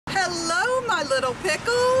my little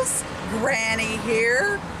pickles. Granny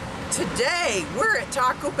here. Today we're at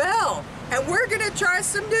Taco Bell and we're gonna try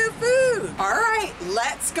some new food. All right,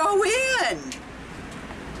 let's go in.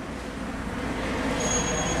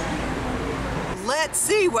 Let's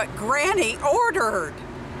see what Granny ordered.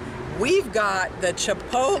 We've got the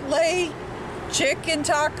Chipotle chicken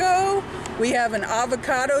taco. We have an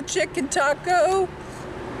avocado chicken taco.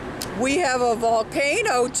 We have a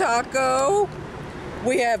volcano taco.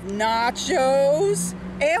 We have nachos.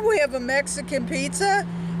 And we have a Mexican pizza.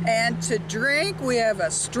 And to drink, we have a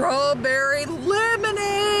strawberry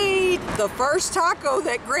lemonade. The first taco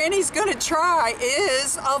that Granny's gonna try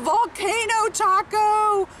is a volcano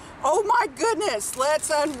taco. Oh my goodness, let's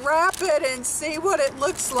unwrap it and see what it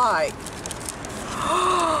looks like.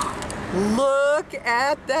 Look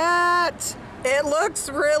at that. It looks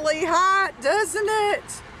really hot, doesn't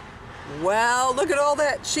it? Well, look at all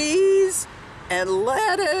that cheese and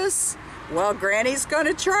lettuce. Well, Granny's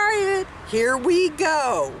gonna try it. Here we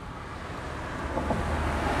go.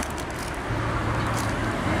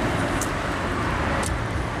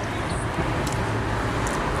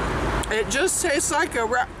 It just tastes like a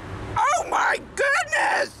oh my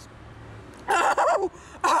goodness! Oh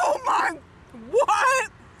my,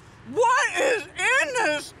 what is in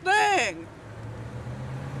this thing?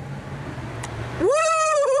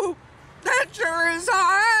 Woo! That sure is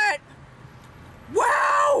hot!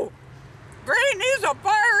 Wow! Granny needs a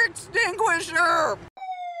fire extinguisher!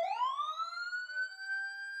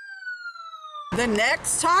 The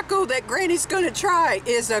next taco that Granny's gonna try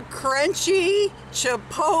is a crunchy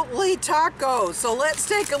Chipotle taco. So let's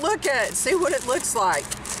take a look at it and see what it looks like.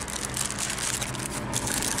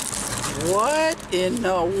 What in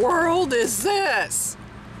the world is this?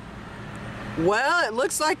 Well, it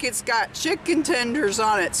looks like it's got chicken tenders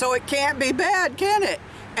on it, so it can't be bad, can it?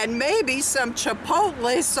 And maybe some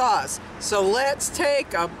Chipotle sauce. So let's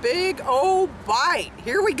take a big old bite.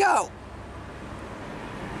 Here we go.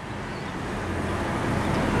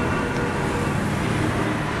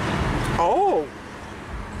 Oh,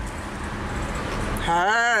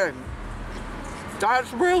 hey,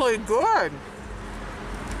 that's really good.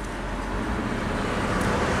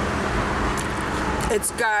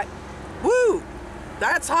 It's got, woo,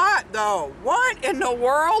 that's hot though. What in the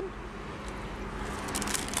world?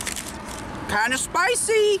 Kind of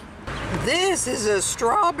spicy. This is a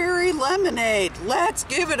strawberry lemonade. Let's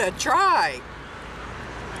give it a try.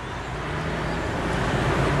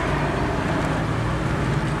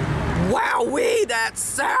 Wowee, that's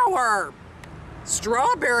sour.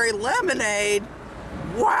 Strawberry lemonade.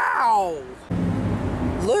 Wow.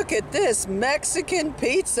 Look at this Mexican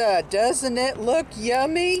pizza. Doesn't it look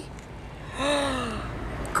yummy?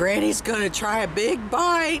 Granny's gonna try a big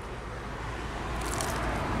bite.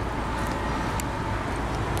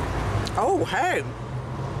 Oh, hey.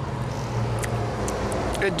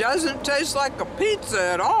 It doesn't taste like a pizza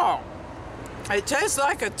at all. It tastes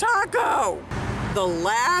like a taco. The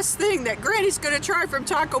last thing that Granny's gonna try from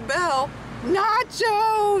Taco Bell,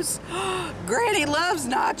 nachos. Granny loves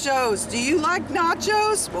nachos. Do you like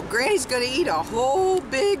nachos? Well, Granny's gonna eat a whole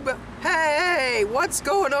big, hey, what's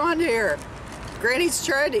going on here? Granny's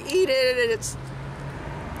trying to eat it and it's,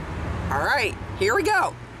 all right, here we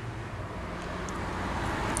go.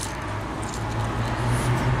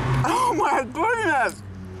 Oh my goodness.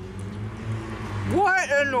 What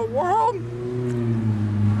in the world?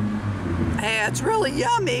 Hey, it's really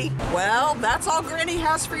yummy. Well, that's all Granny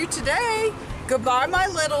has for you today. Goodbye, my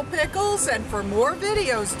little pickles. And for more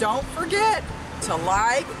videos, don't forget to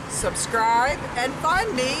like, subscribe, and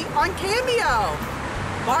find me on Cameo.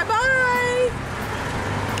 Bye-bye.